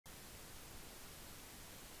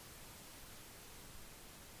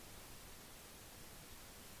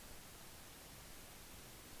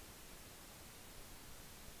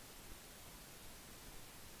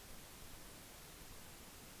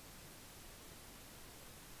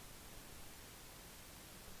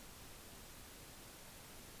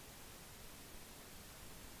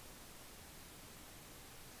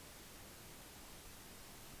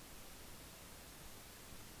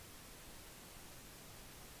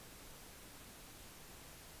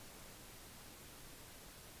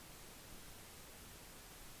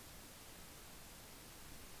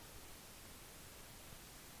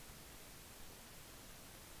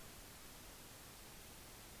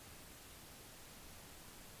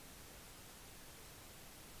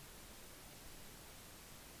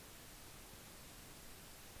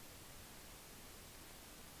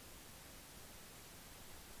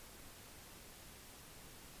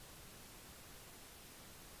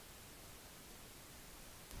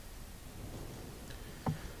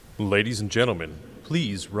Ladies and gentlemen,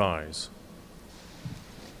 please rise.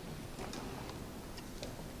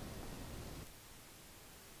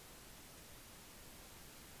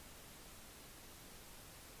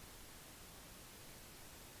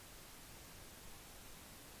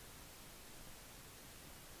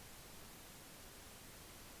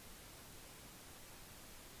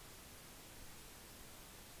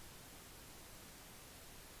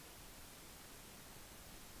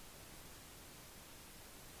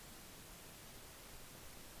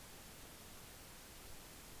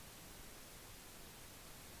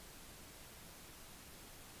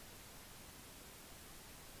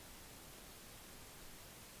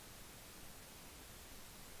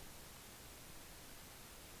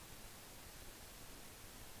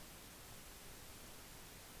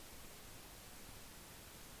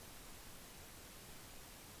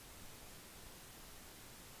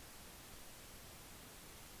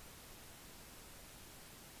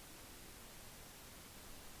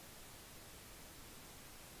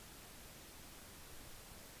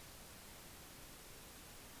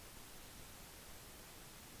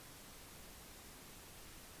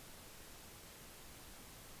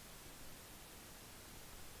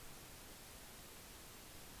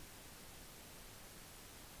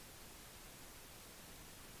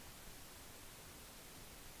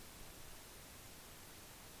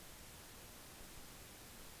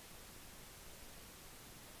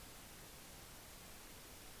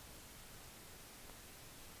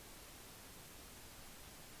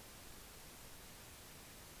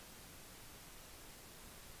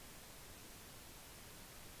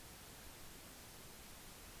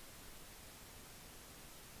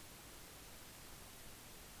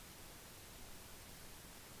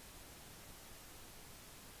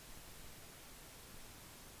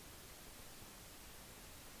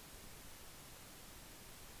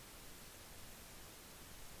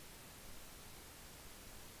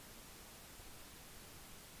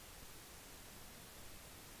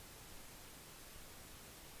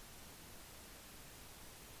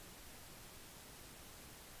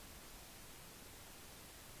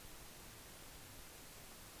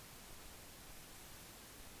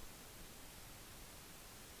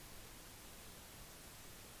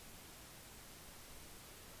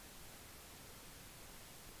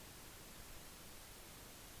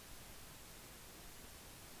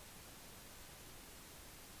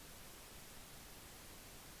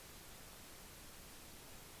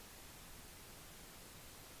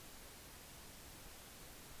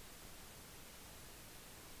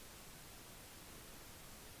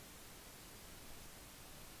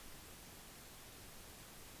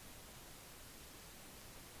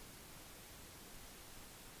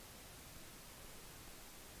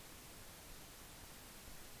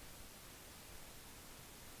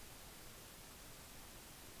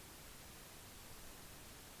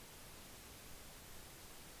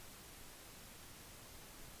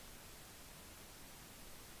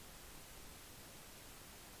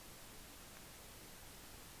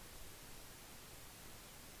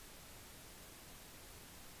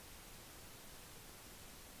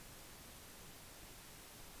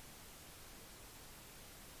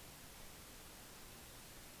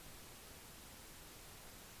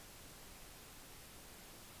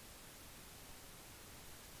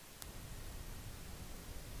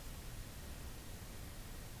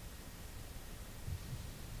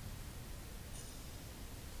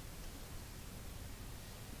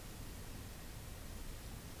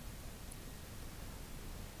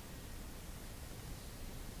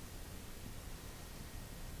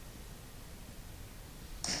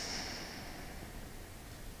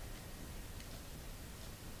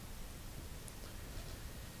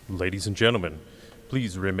 Ladies and gentlemen,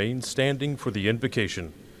 please remain standing for the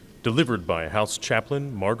invocation, delivered by House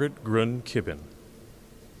Chaplain Margaret Grun Kibben.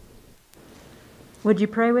 Would you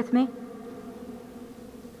pray with me?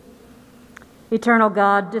 Eternal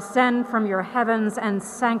God, descend from your heavens and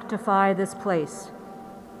sanctify this place.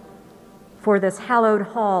 For this hallowed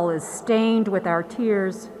hall is stained with our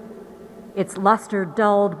tears, its luster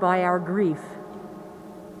dulled by our grief.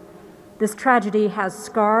 This tragedy has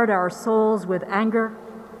scarred our souls with anger,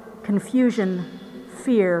 confusion,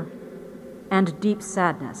 fear, and deep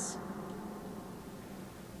sadness.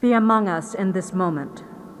 Be among us in this moment,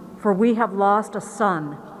 for we have lost a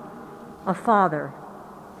son, a father,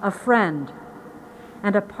 a friend,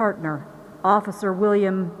 and a partner, Officer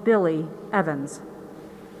William Billy Evans,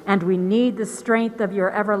 and we need the strength of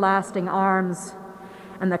your everlasting arms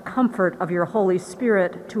and the comfort of your Holy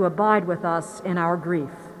Spirit to abide with us in our grief.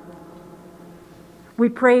 We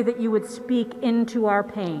pray that you would speak into our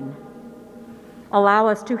pain, Allow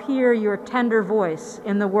us to hear your tender voice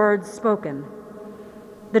in the words spoken,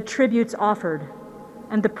 the tributes offered,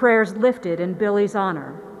 and the prayers lifted in Billy's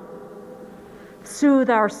honor. Soothe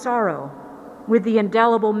our sorrow with the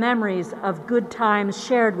indelible memories of good times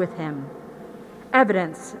shared with him,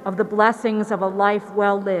 evidence of the blessings of a life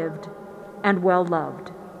well lived and well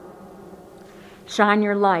loved. Shine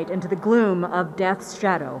your light into the gloom of death's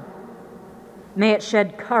shadow. May it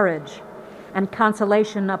shed courage and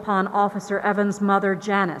consolation upon Officer Evans' mother,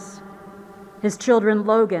 Janice, his children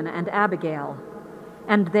Logan and Abigail,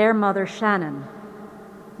 and their mother, Shannon,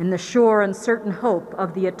 in the sure and certain hope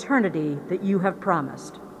of the eternity that you have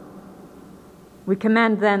promised. We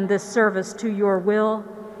commend then this service to your will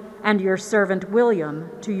and your servant William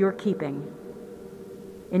to your keeping.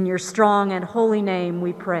 In your strong and holy name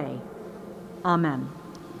we pray. Amen.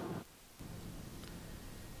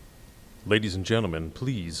 Ladies and gentlemen,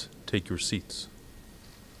 please take your seats.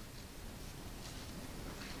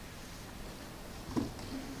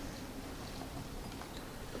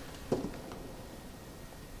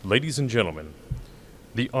 Ladies and gentlemen,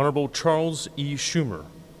 the Honorable Charles E. Schumer,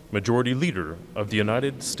 Majority Leader of the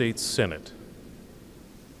United States Senate.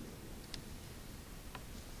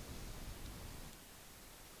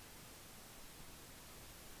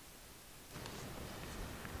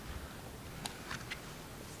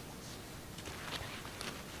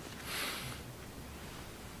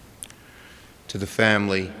 To the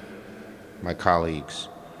family, my colleagues,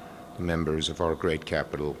 the members of our great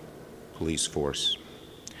Capitol Police Force.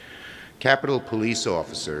 Capitol Police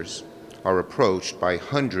officers are approached by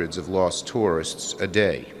hundreds of lost tourists a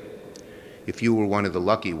day. If you were one of the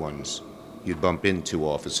lucky ones, you'd bump into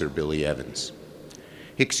Officer Billy Evans.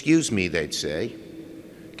 "Excuse me," they'd say.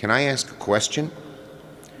 "Can I ask a question?"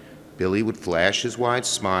 Billy would flash his wide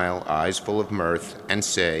smile, eyes full of mirth, and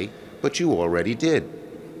say, "But you already did."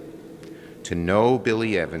 To know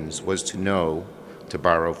Billy Evans was to know, to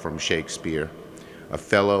borrow from Shakespeare, a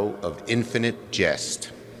fellow of infinite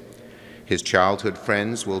jest. His childhood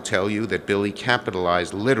friends will tell you that Billy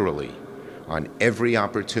capitalized literally on every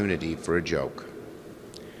opportunity for a joke.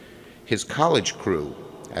 His college crew,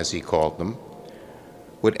 as he called them,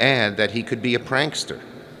 would add that he could be a prankster.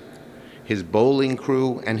 His bowling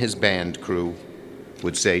crew and his band crew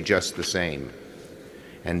would say just the same.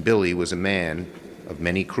 And Billy was a man of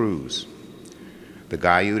many crews. The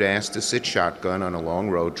guy you'd ask to sit shotgun on a long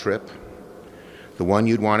road trip, the one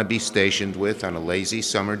you'd want to be stationed with on a lazy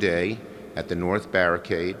summer day at the North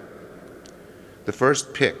Barricade, the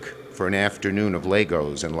first pick for an afternoon of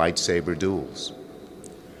Legos and lightsaber duels.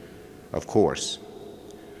 Of course,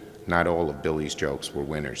 not all of Billy's jokes were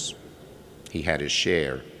winners. He had his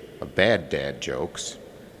share of bad dad jokes.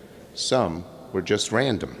 Some were just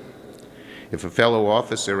random. If a fellow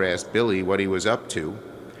officer asked Billy what he was up to,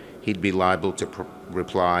 he'd be liable to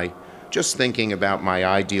reply, "Just thinking about my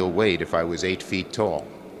ideal weight if I was 8 feet tall."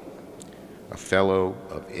 A fellow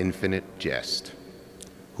of infinite jest,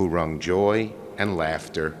 who wrung joy and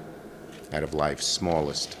laughter out of life's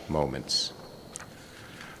smallest moments.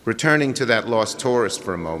 Returning to that lost tourist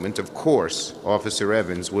for a moment, of course, Officer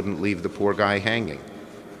Evans wouldn't leave the poor guy hanging.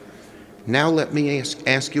 "Now let me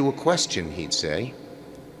ask you a question," he'd say.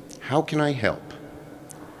 "How can I help?"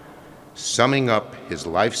 Summing up his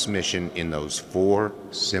life's mission in those 4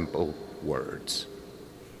 simple words.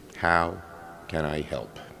 How can I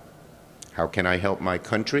help? How can I help my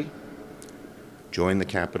country? Join the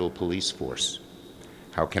Capitol Police Force.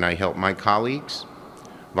 How can I help my colleagues?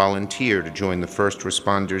 Volunteer to join the First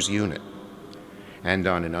Responders Unit. And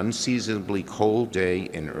on an unseasonably cold day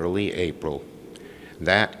in early April,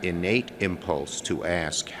 that innate impulse to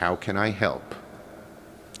ask, "How can I help?"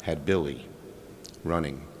 had Billy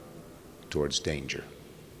running towards danger.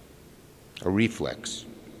 A reflex,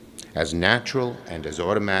 as natural and as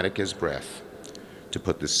automatic as breath, to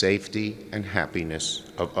put the safety and happiness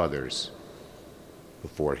of others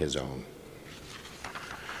before his own.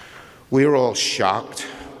 We are all shocked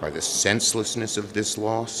by the senselessness of this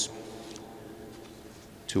loss.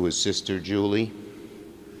 To his sister Julie,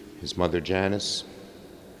 his mother Janice,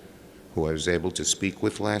 who I was able to speak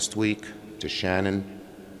with last week, to Shannon,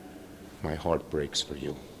 my heart breaks for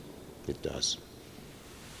you. It does.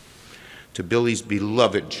 To Billy's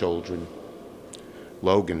beloved children,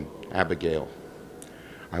 Logan, Abigail,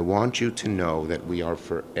 I want you to know that we are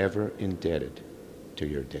forever indebted to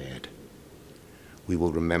your dad. We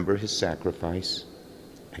will remember his sacrifice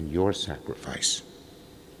and your sacrifice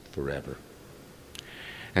forever.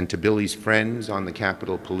 And to Billy's friends on the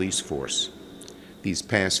Capitol Police Force, these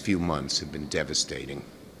past few months have been devastating.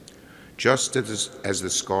 Just as the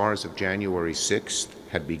scars of January 6th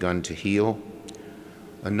had begun to heal,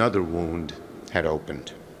 another wound had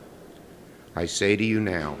opened. I say to you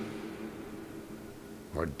now,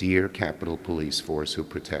 our dear Capitol Police Force who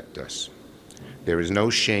protect us, there is no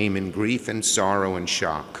shame in grief and sorrow and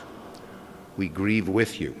shock. We grieve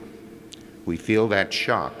with you. We feel that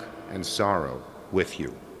shock and sorrow with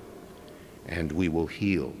you, and we will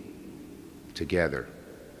heal together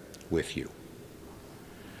with you.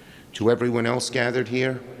 To everyone else gathered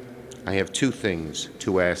here, I have two things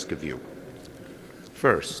to ask of you.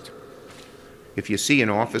 First, if you see an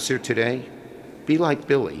officer today, be like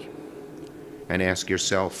Billy and ask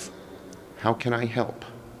yourself, how can I help?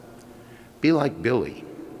 Be like Billy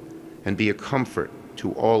and be a comfort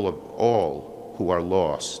to all who are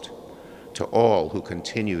lost, to all who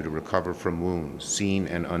continue to recover from wounds, seen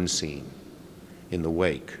and unseen, in the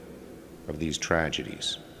wake of these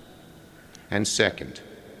tragedies. And second,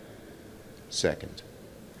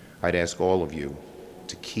 I'd ask all of you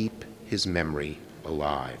to keep his memory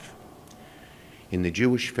alive. In the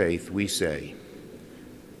Jewish faith, we say,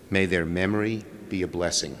 may their memory be a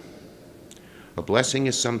blessing. A blessing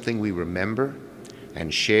is something we remember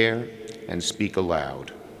and share and speak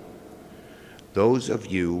aloud. Those of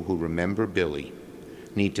you who remember Billy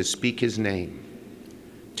need to speak his name,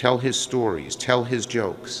 tell his stories, tell his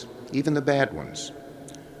jokes, even the bad ones,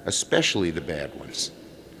 especially the bad ones,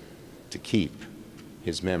 to keep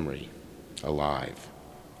his memory alive.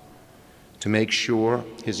 To make sure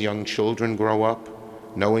his young children grow up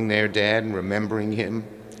knowing their dad and remembering him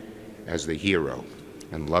as the hero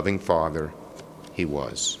and loving father he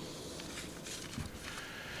was.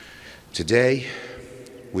 Today,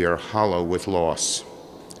 we are hollow with loss,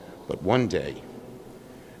 but one day,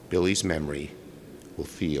 Billy's memory will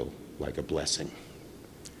feel like a blessing.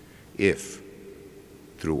 If,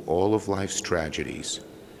 through all of life's tragedies,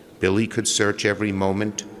 Billy could search every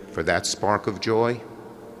moment for that spark of joy,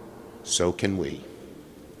 so can we.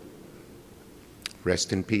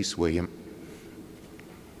 Rest in peace, William.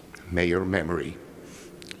 May your memory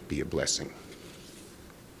be a blessing.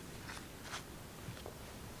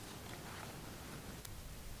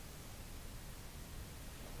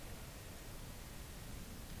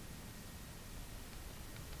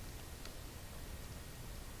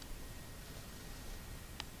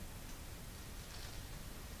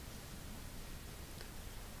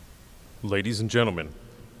 Ladies and gentlemen,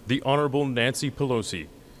 the Honorable Nancy Pelosi,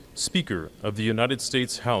 Speaker of the United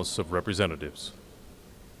States House of Representatives.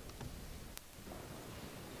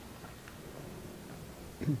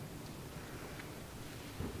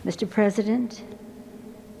 Mr. President,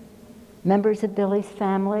 members of Billy's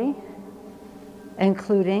family,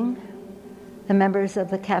 including the members of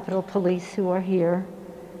the Capitol Police who are here,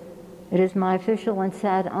 it is my official and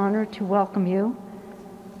sad honor to welcome you,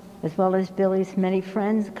 as well as Billy's many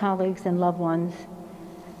friends, colleagues, and loved ones,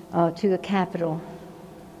 to the Capitol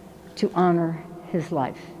to honor his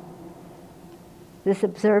life. This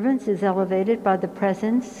observance is elevated by the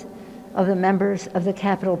presence of the members of the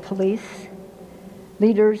Capitol Police,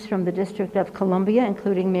 leaders from the District of Columbia,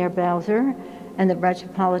 including Mayor Bowser, and the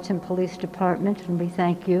Metropolitan Police Department, and we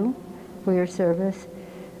thank you for your service,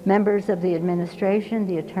 members of the administration,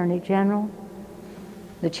 the Attorney General,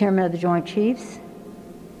 the Chairman of the Joint Chiefs,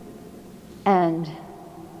 and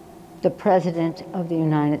the President of the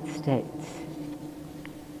United States.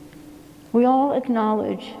 We all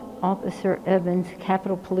acknowledge Officer Evans'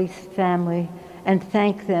 Capitol Police family and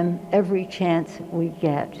thank them every chance we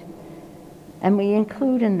get. And we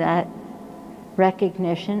include in that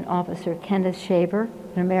recognition Officer Kenneth Shaver,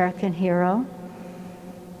 an American hero.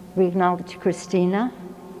 We acknowledge Christina.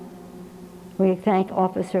 We thank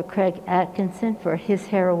Officer Craig Atkinson for his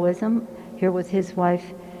heroism, here with his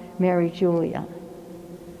wife, Mary Julia.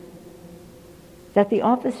 That the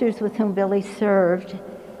officers with whom Billy served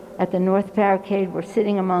at the North Barricade were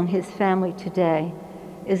sitting among his family today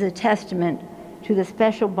is a testament to the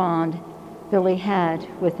special bond Billy had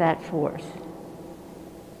with that force.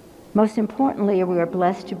 Most importantly, we are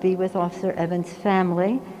blessed to be with Officer Evans'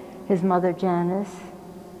 family, his mother Janice,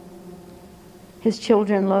 his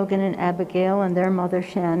children Logan and Abigail, and their mother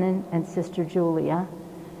Shannon and sister Julia.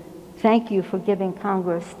 Thank you for giving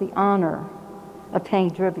Congress the honor of paying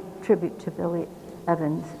tribute to Billy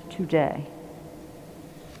Evans today.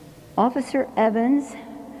 Officer Evans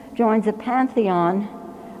joins a pantheon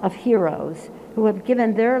of heroes who have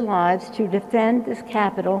given their lives to defend this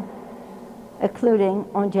Capitol, including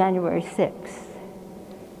on January 6th.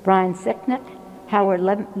 Brian Sicknick, Howard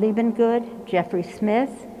Liebengood, Jeffrey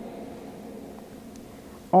Smith,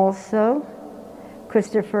 also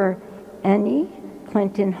Christopher Enney,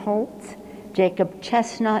 Clinton Holtz, Jacob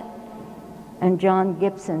Chestnut, and John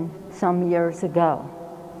Gibson some years ago.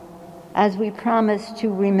 As we promise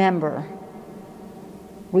to remember,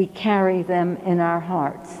 We carry them in our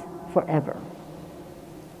hearts forever.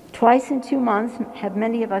 Twice in 2 months have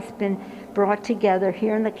many of us been brought together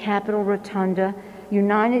here in the Capitol Rotunda,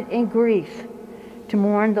 united in grief, to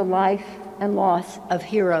mourn the life and loss of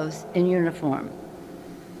heroes in uniform.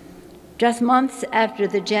 Just months after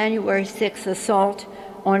the January 6th assault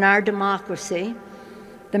on our democracy,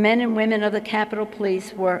 the men and women of the Capitol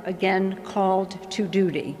Police were again called to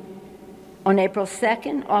duty. On April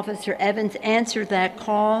 2nd, Officer Evans answered that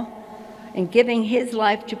call in giving his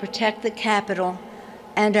life to protect the Capitol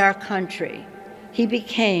and our country. He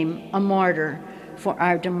became a martyr for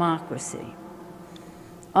our democracy.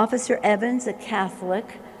 Officer Evans, a Catholic,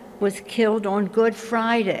 was killed on Good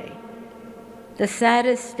Friday, the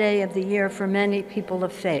saddest day of the year for many people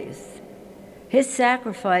of faith. His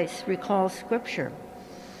sacrifice recalls Scripture.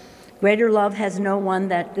 Greater love has no one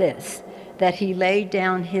than this, that he laid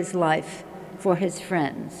down his life for his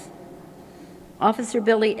friends. Officer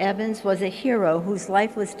Billy Evans was a hero whose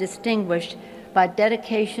life was distinguished by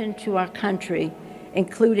dedication to our country,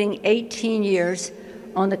 including 18 years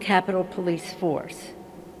on the Capitol Police Force.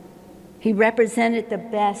 He represented the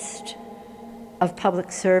best of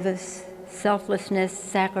public service, selflessness,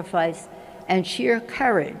 sacrifice, and sheer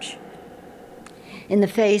courage in the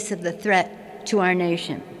face of the threat to our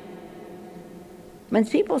nation. When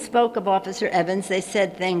people spoke of Officer Evans, they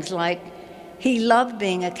said things like, he loved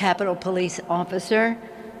being a Capitol Police officer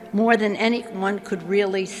more than anyone could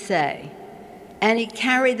really say, and he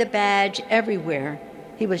carried the badge everywhere.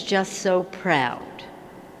 He was just so proud.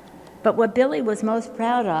 But what Billy was most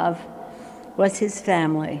proud of was his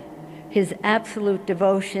family. His absolute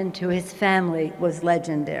devotion to his family was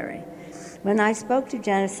legendary. When I spoke to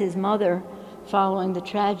Janice's mother following the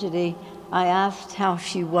tragedy, I asked how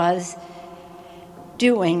she was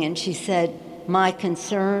doing, and she said, my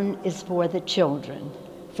concern is for the children,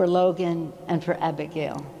 for Logan and for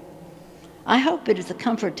Abigail. I hope it is a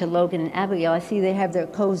comfort to Logan and Abigail. I see they have their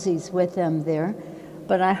cozies with them there,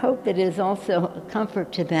 but I hope it is also a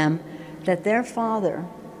comfort to them that their father,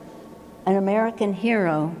 an American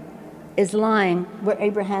hero, is lying where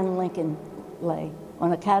Abraham Lincoln lay,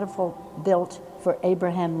 on a catapult built for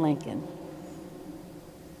Abraham Lincoln.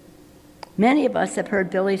 Many of us have heard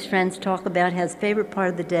Billy's friends talk about how his favorite part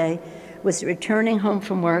of the day was returning home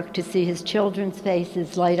from work to see his children's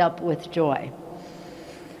faces light up with joy.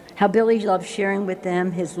 How Billy loved sharing with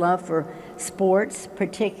them his love for sports,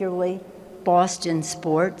 particularly Boston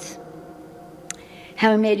sports.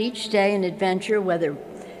 How he made each day an adventure, whether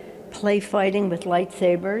play fighting with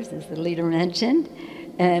lightsabers, as the leader mentioned,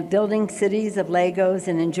 building cities of Legos,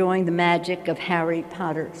 and enjoying the magic of Harry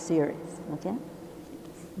Potter series. Okay?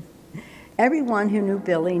 Everyone who knew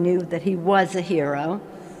Billy knew that he was a hero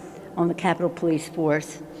on the Capitol Police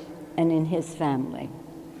Force and in his family.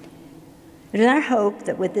 It is our hope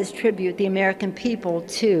that with this tribute, the American people,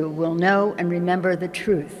 too, will know and remember the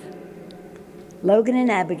truth. Logan and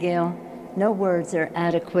Abigail, no words are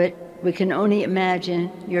adequate. We can only imagine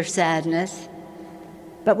your sadness.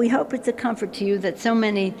 But we hope it's a comfort to you that so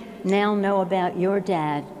many now know about your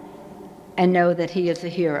dad and know that he is a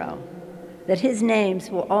hero, that his name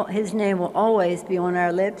will always be on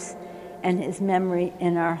our lips and his memory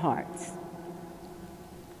in our hearts.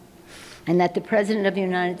 And that the President of the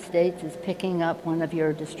United States is picking up one of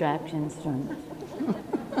your distractions from this.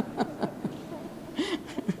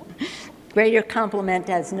 Greater compliment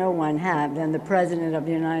has no one had than the President of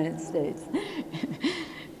the United States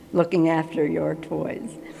looking after your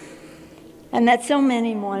toys. And that so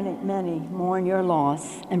many mourn your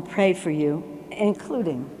loss and pray for you,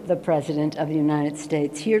 including the President of the United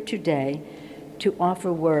States, here today to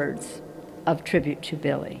offer words of tribute to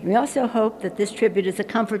Billy. We also hope that this tribute is a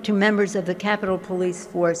comfort to members of the Capitol Police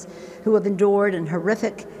Force who have endured an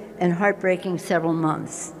horrific and heartbreaking several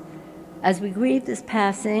months. As we grieve this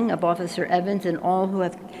passing of Officer Evans and all who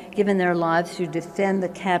have given their lives to defend the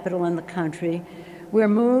Capitol and the country, we're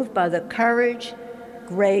moved by the courage,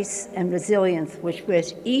 grace, and resilience with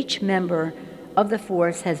which each member of the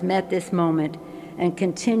force has met this moment and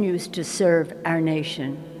continues to serve our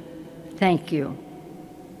nation. Thank you.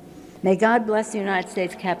 May God bless the United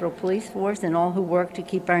States Capitol Police Force and all who work to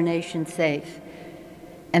keep our nation safe.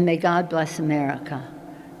 And may God bless America.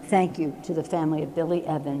 Thank you to the family of Billy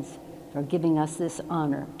Evans for giving us this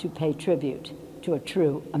honor to pay tribute to a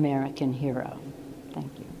true American hero.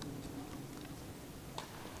 Thank you.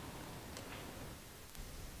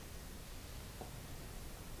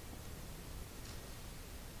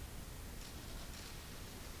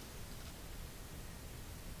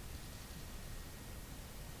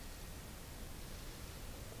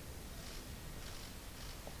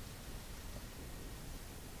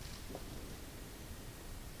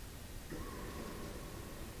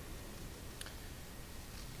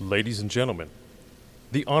 Ladies and gentlemen,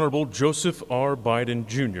 the Honorable Joseph R. Biden,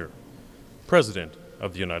 Jr., President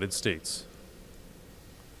of the United States.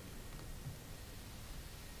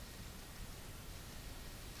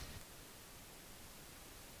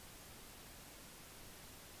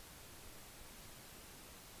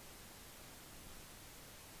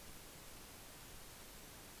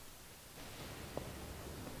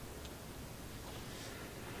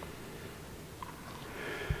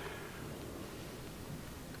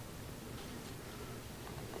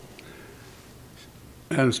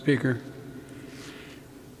 Madam Speaker,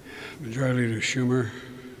 Majority Leader Schumer,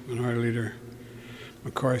 Minority Leader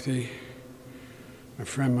McCarthy, my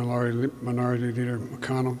friend Minority Leader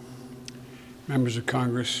McConnell, members of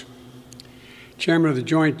Congress, Chairman of the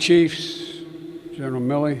Joint Chiefs, General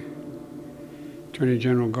Milley, Attorney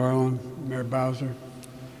General Garland, Mayor Bowser,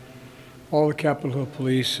 all the Capitol Hill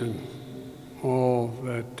Police, and all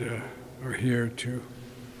that are here to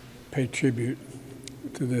pay tribute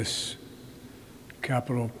to this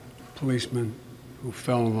Capitol policeman who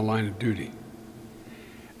fell in the line of duty.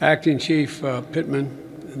 Acting Chief Pittman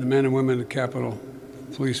and the men and women of the Capitol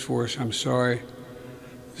Police Force, I'm sorry,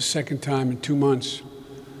 the second time in 2 months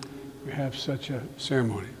we have such a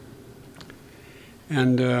ceremony.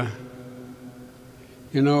 And,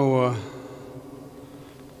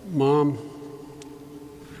 Mom,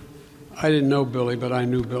 I didn't know Billy, but I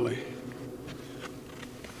knew Billy.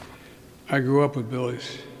 I grew up with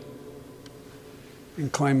Billy's in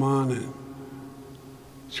Claymont and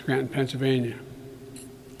Scranton, Pennsylvania.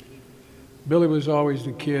 Billy was always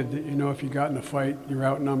the kid that, if you got in a fight, you're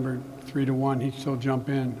outnumbered 3-1, he'd still jump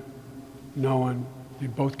in, knowing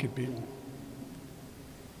you'd both get beaten.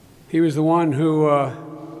 He was the one who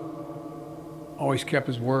always kept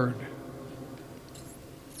his word.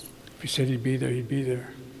 If he said he'd be there, he'd be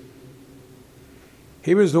there.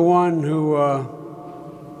 He was the one who,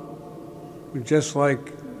 just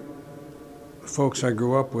like the folks I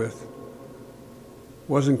grew up with,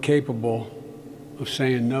 wasn't capable of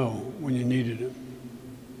saying no when you needed him.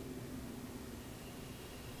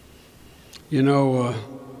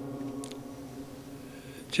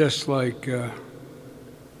 Just like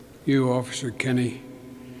you, Officer Kenny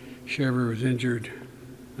Shaver was injured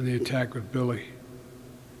in the attack with Billy.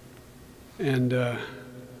 And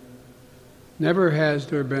never has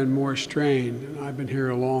there been more strain, and I've been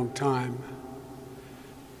here a long time.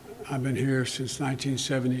 I've been here since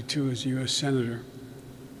 1972 as a U.S. Senator,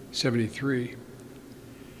 73.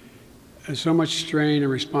 And so much strain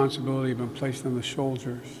and responsibility have been placed on the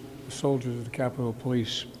soldiers of the Capitol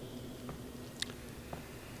Police.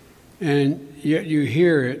 And yet you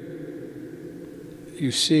hear it,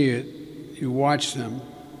 you see it, you watch them,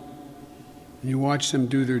 and you watch them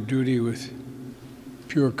do their duty with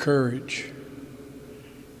pure courage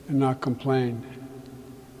and not complain.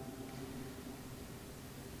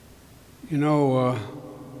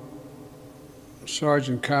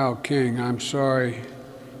 Sergeant Kyle King, I'm sorry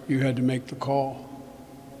you had to make the call,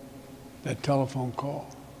 that telephone call,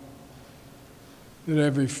 that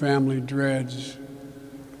every family dreads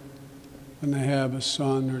when they have a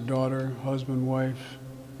son or daughter, husband, wife,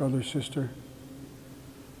 brother, sister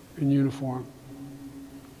in uniform.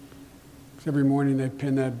 'Cause every morning they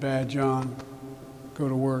pin that badge on, go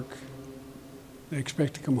to work. They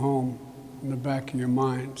expect to come home. In the back of your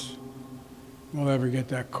minds, will ever get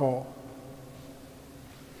that call.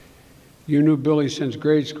 You knew Billy since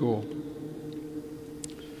grade school.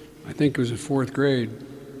 I think it was in 4th grade.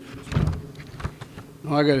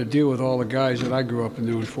 Well, I got to deal with all the guys that I grew up in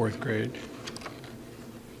 4th grade.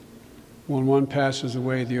 When one passes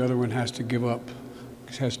away, the other one has to give up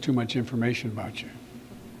because it has too much information about you,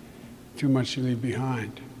 too much to leave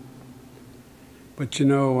behind. But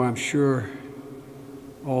I'm sure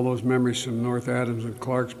all those memories from North Adams and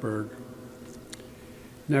Clarksburg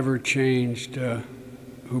never changed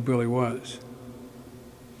who Billy was.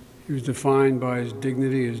 He was defined by his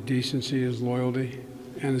dignity, his decency, his loyalty,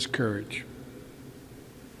 and his courage.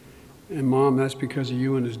 And Mom, that's because of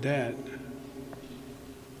you and his dad.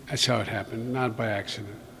 That's how it happened, not by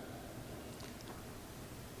accident.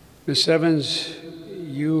 Miss Evans,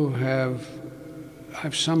 you have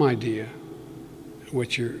some idea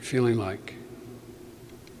what you're feeling like.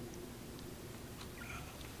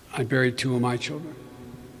 I buried 2 of my children.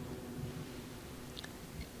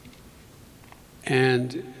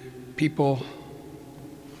 And people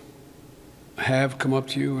have come up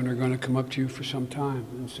to you and are going to come up to you for some time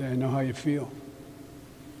and say, I know how you feel.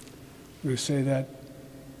 I'm going to say that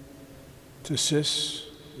to Sis.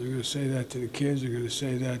 They're going to say that to the kids. They're going to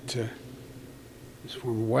say that to his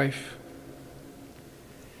former wife.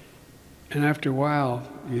 And after a while,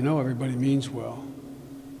 everybody means well.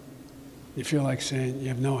 You feel like saying, you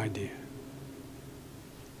have no idea.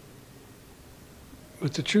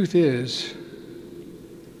 But the truth is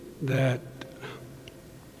that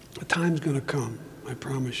a time's going to come, I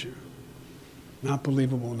promise you, not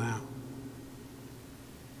believable now,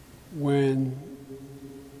 when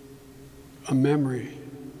a memory,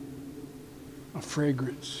 a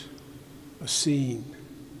fragrance, a scene,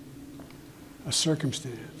 a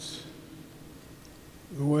circumstance,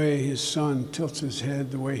 the way his son tilts his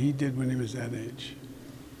head the way he did when he was that age,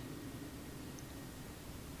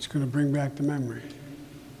 it's going to bring back the memory.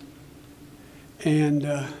 And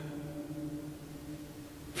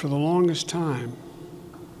for the longest time,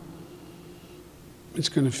 it's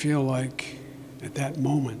going to feel like, at that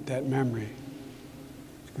moment, that memory,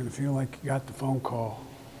 it's going to feel like you got the phone call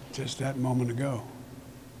just that moment ago.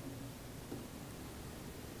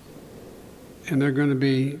 And there are going to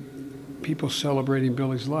be people celebrating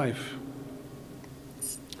Billy's life.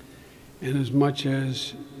 And as much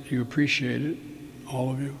as you appreciate it,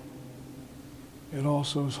 all of you, it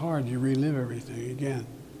also is hard. You relive everything again.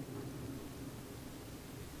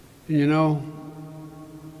 And you know,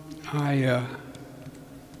 I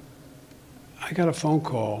got a phone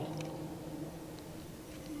call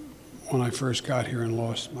when I first got here and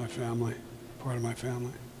lost my family, part of my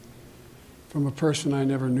family, from a person I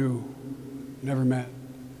never knew, never met,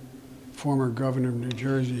 former governor of New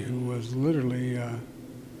Jersey, who was literally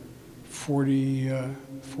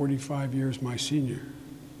 45 years my senior.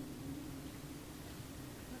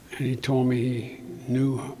 And he told me he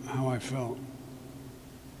knew how I felt.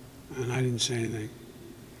 And I didn't say anything.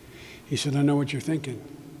 He said, I know what you're thinking.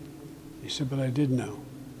 He said, but I did know.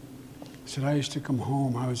 He said, I used to come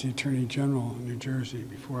home. I was the Attorney General in New Jersey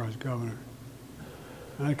before I was governor.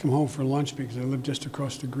 And I'd come home for lunch because I lived just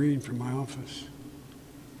across the green from my office.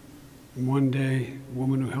 And one day, a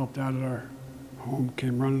woman who helped out at our home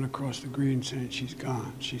came running across the green saying, she's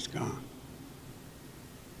gone, she's gone.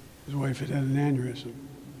 His wife had had an aneurysm.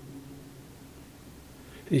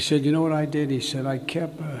 He said, you know what I did? He said, I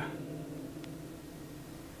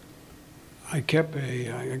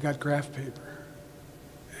got graph paper,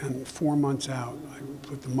 and 4 months out, I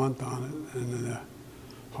put the month on it, and in the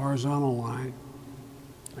horizontal line,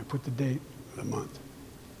 I put the date of the month.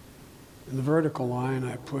 In the vertical line,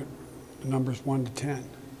 I put the numbers 1 to 10.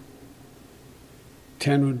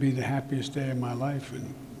 10 would be the happiest day of my life,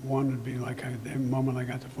 and 1 would be like the moment I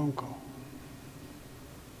got the phone call.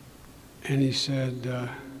 And he said,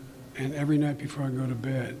 and every night before I go to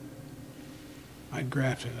bed, I'd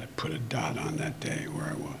graph it. I'd put a dot on that day where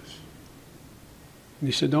I was. And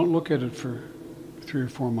he said, don't look at it for 3 or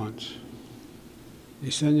 4 months.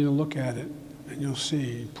 He said, you'll look at it, and you'll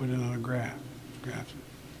see, put it on a graph.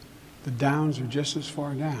 The downs are just as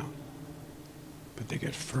far down, but they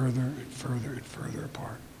get further and further and further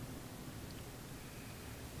apart.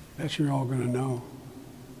 That's you're all going to know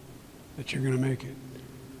that you're going to make it.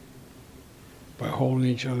 By holding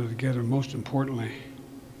each other together, most importantly,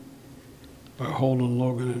 by holding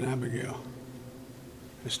Logan and Abigail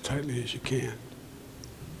as tightly as you can.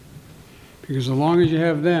 Because as long as you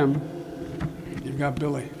have them, you've got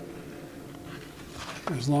Billy.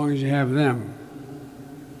 As long as you have them,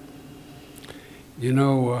 you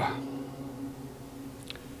know,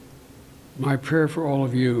 my prayer for all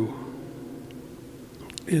of you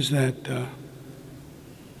is that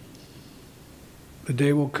the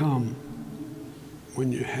day will come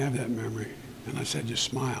when you have that memory, and I said just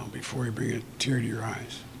smile before you bring a tear to your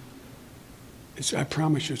eyes. I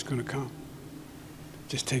promise you it's going to come. It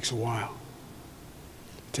just takes a while.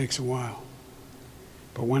 It takes a while.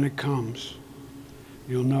 But when it comes,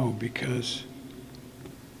 you'll know because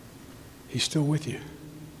he's still with you.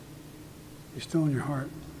 He's still in your heart.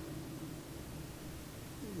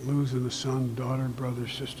 Losing a son, daughter, brother,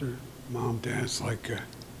 sister, mom, dad, it's like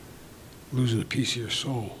losing a piece of your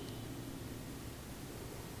soul.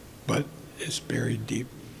 But it's buried deep,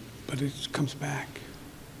 but it comes back.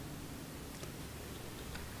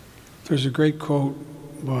 There's a great quote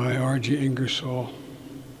by R.G. Ingersoll.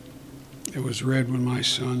 It was read when my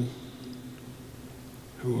son,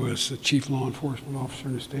 who was the chief law enforcement officer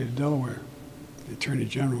in the state of Delaware, the Attorney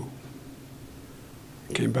General,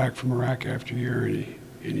 came back from Iraq after a year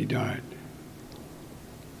and he died.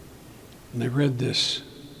 And they read this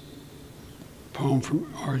poem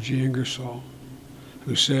from R.G. Ingersoll,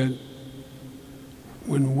 who said,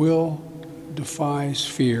 when will defies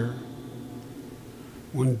fear,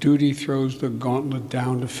 when duty throws the gauntlet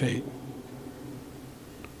down to fate,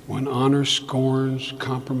 when honor scorns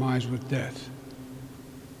compromise with death,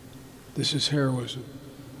 this is heroism.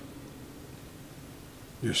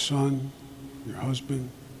 Your son, your husband,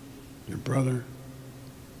 your brother,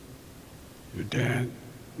 Your dad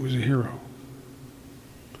was a hero.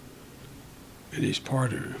 And he's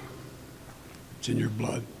part of you. It's in your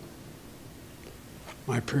blood.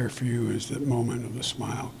 My prayer for you is that moment of the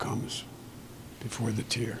smile comes before the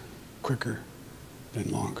tear, quicker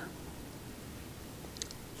than longer.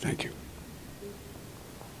 Thank you.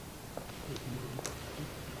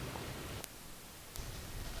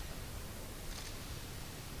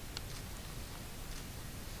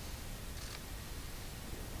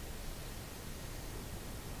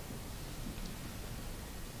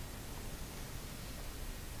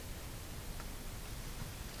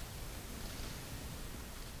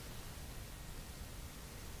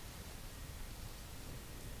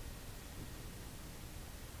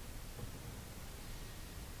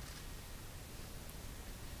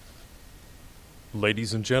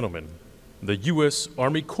 Ladies and gentlemen, the U.S.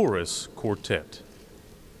 Army Chorus Quartet.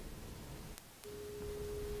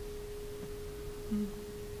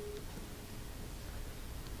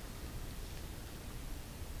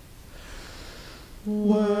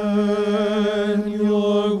 When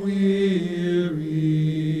you're weary,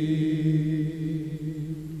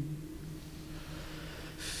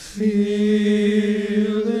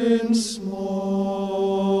 feeling small,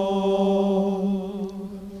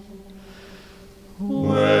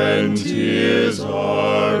 when tears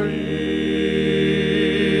are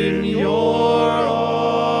in your eyes,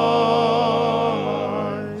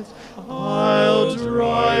 I'll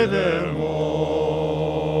dry them all.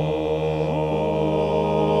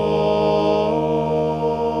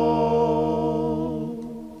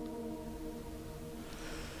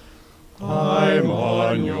 I'm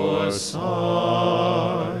on your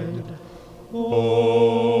side.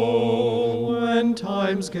 Oh, when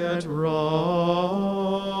times get rough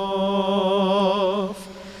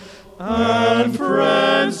and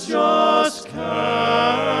friends just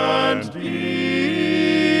can't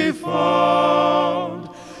be found,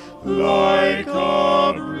 like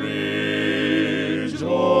a bridge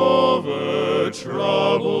over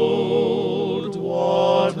troubled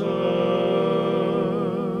water,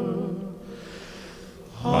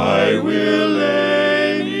 I will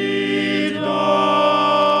lay me down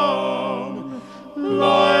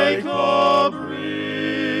like a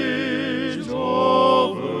bridge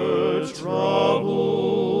over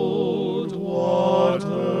troubled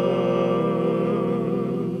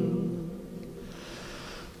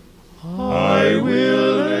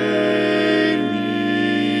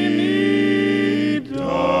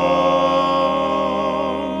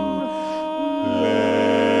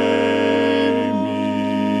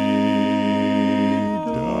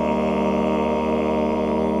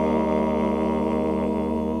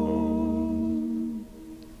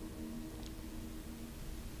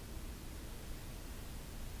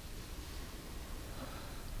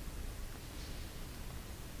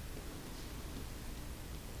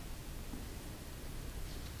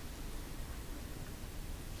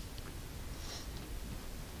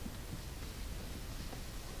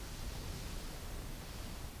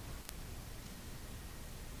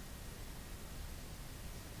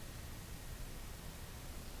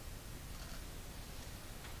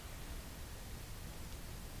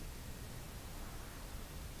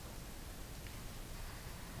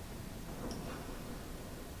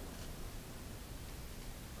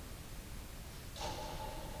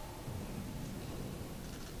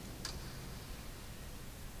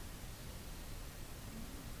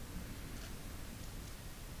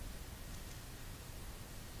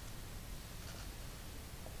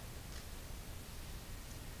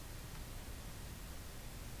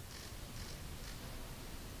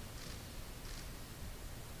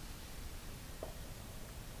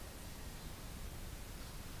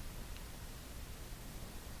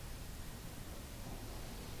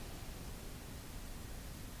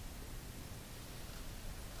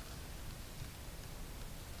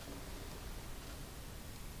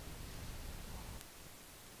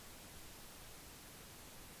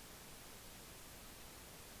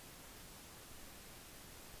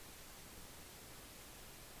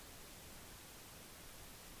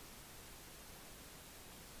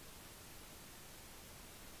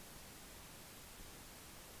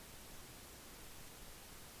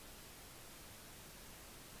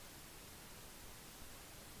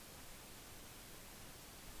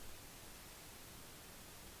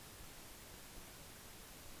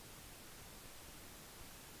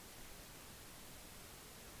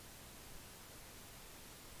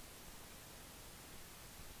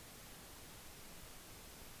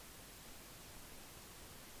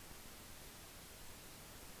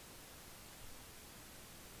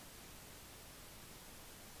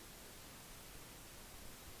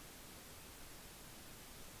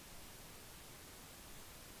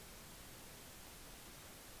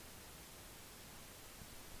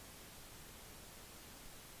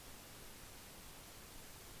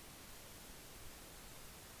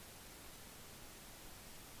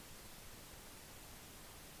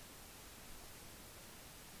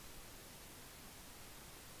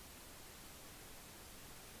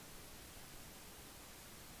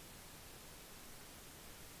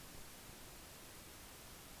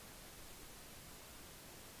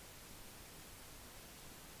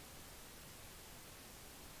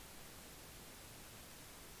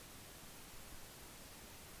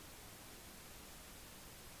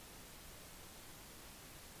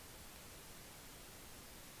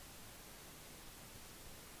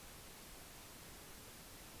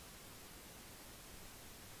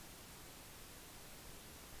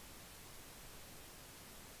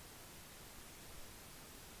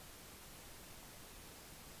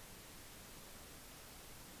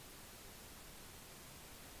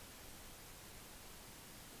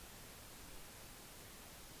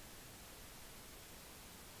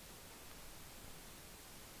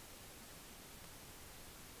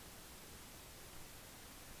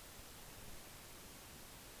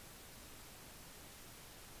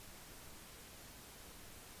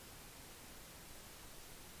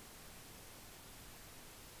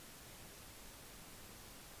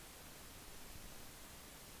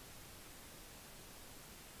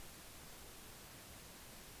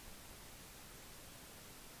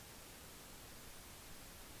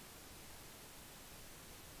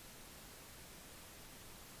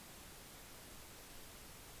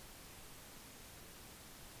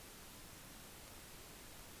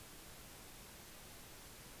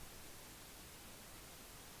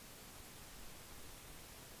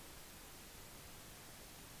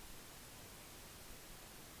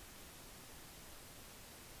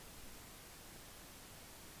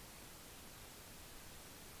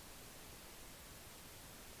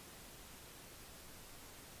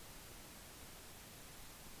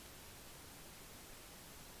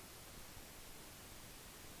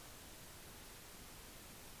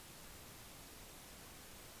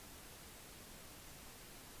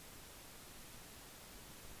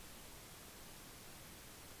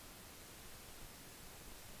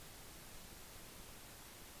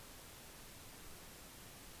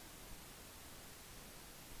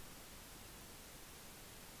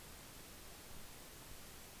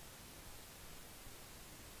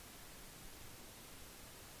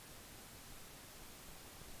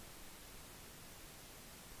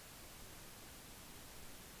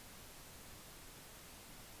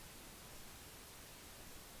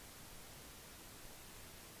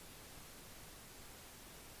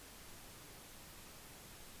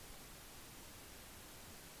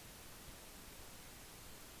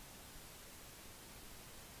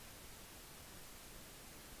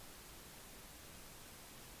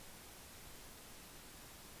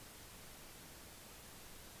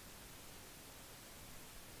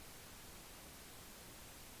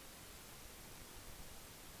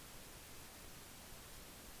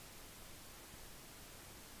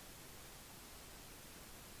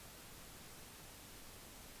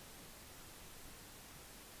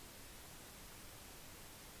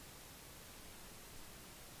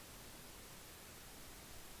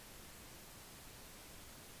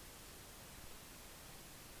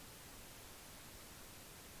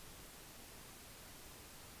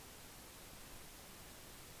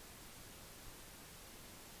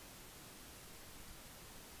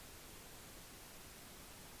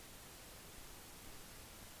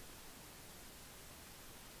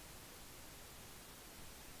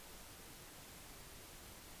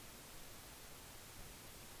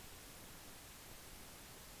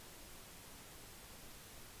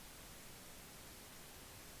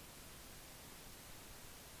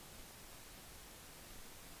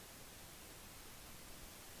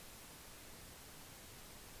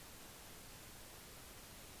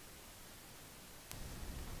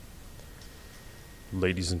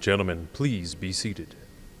Ladies and gentlemen, please be seated.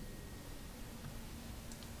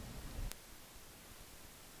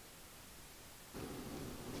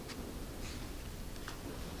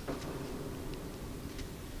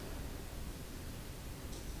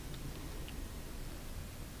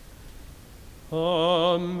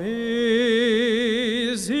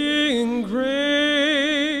 Amazing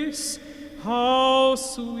grace, how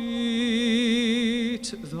sweet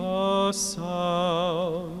the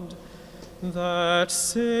sound that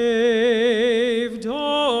saved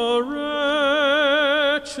a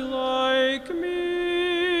wretch like me.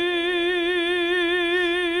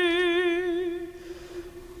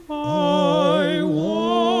 I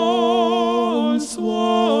once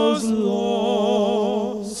was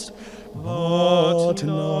lost, but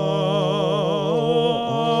now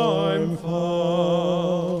I'm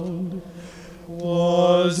found.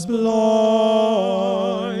 Was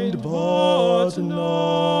blind, but now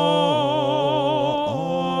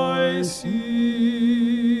I see.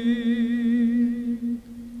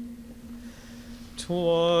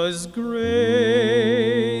 'Twas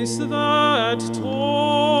grace that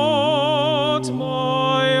taught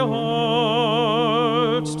my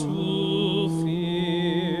heart to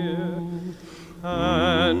fear,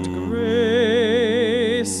 and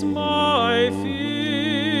grace my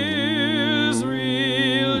fears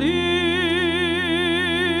relieved.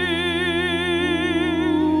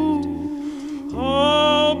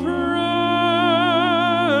 How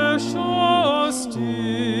precious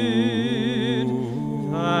did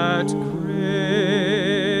that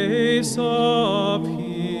grace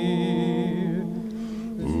appear,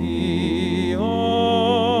 the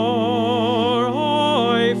hour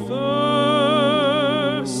I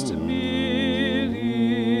first believed.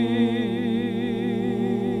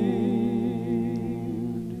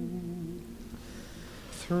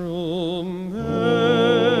 Through many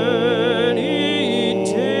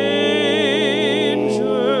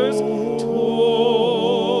dangers,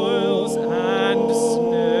 toils, and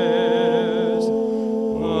snares,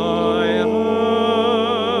 I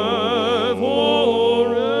have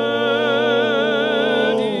already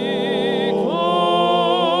come.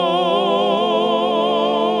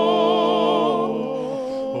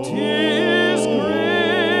 'Tis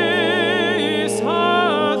grace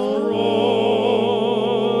hath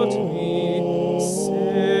brought me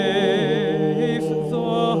safe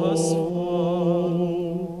thus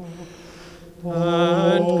far,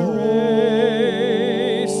 and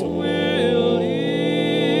grace will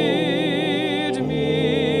lead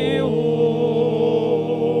me home.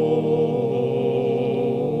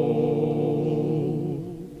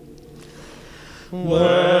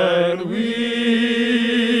 When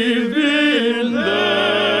we've been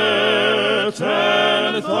there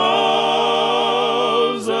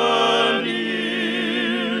 10,000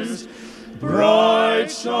 years,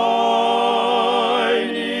 bright shining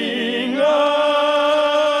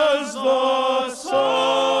as the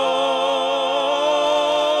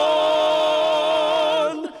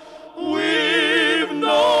sun, we've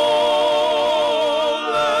no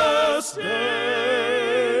less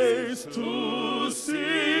days to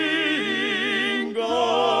sing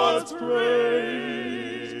God's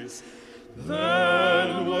praise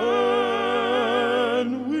than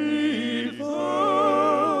when we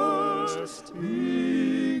first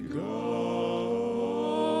begun.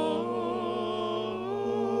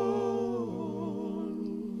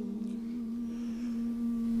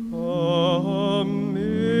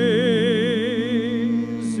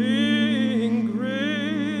 Amazing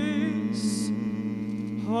grace,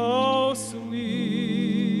 how sweet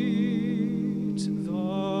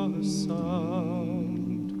the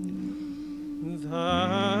sound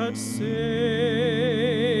that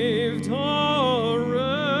saved a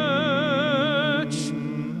wretch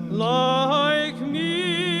like me.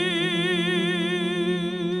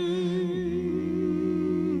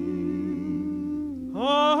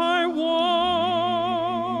 I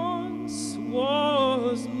once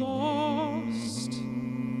was lost,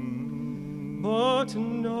 but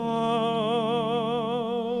now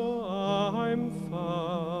I'm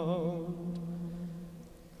found.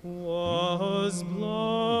 Was blind,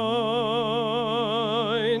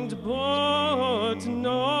 but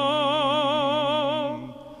now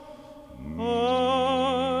I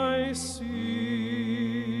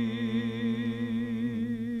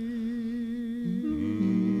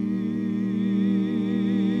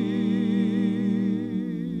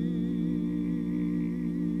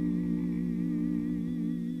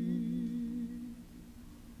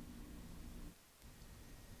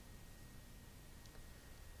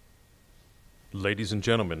Ladies and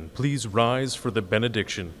gentlemen, please rise for the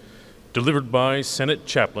benediction. delivered by Senate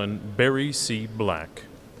Chaplain Barry C. Black.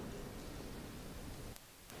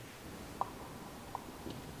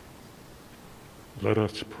 Let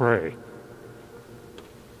us pray.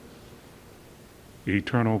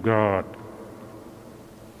 Eternal God,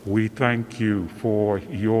 we thank you for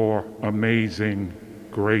your amazing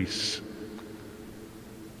grace.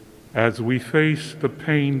 As we face the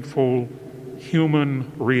painful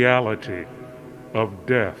human reality of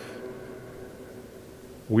death,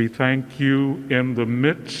 we thank you in the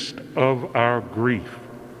midst of our grief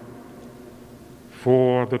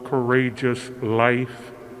for the courageous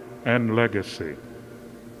life and legacy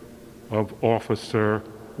of Officer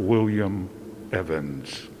William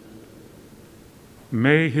Evans.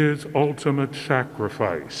 May his ultimate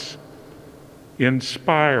sacrifice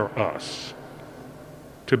inspire us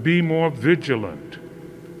to be more vigilant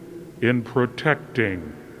in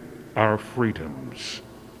protecting our freedoms.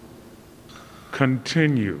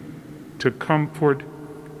 Continue to comfort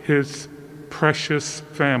his precious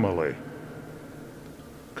family.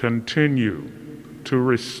 Continue to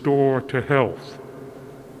restore to health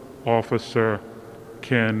Officer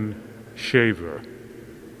Ken Shaver.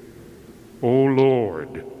 O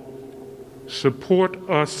Lord, support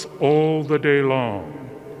us all the day long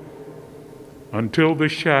until the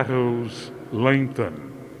shadows lengthen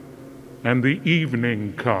and the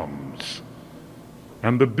evening comes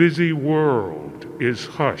and the busy world is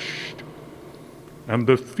hushed and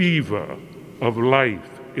the fever of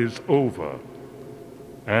life is over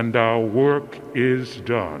and our work is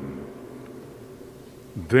done.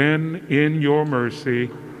 Then in your mercy,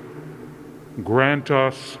 grant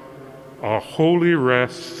us a holy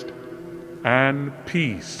rest and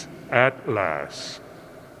peace at last.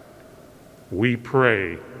 We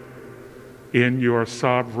pray in your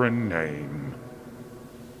sovereign name.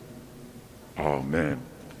 Amen.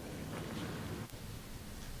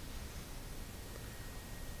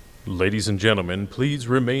 Ladies and gentlemen, please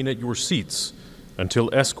remain at your seats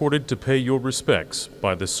until escorted to pay your respects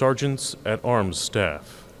by the sergeants at arms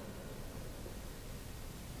staff.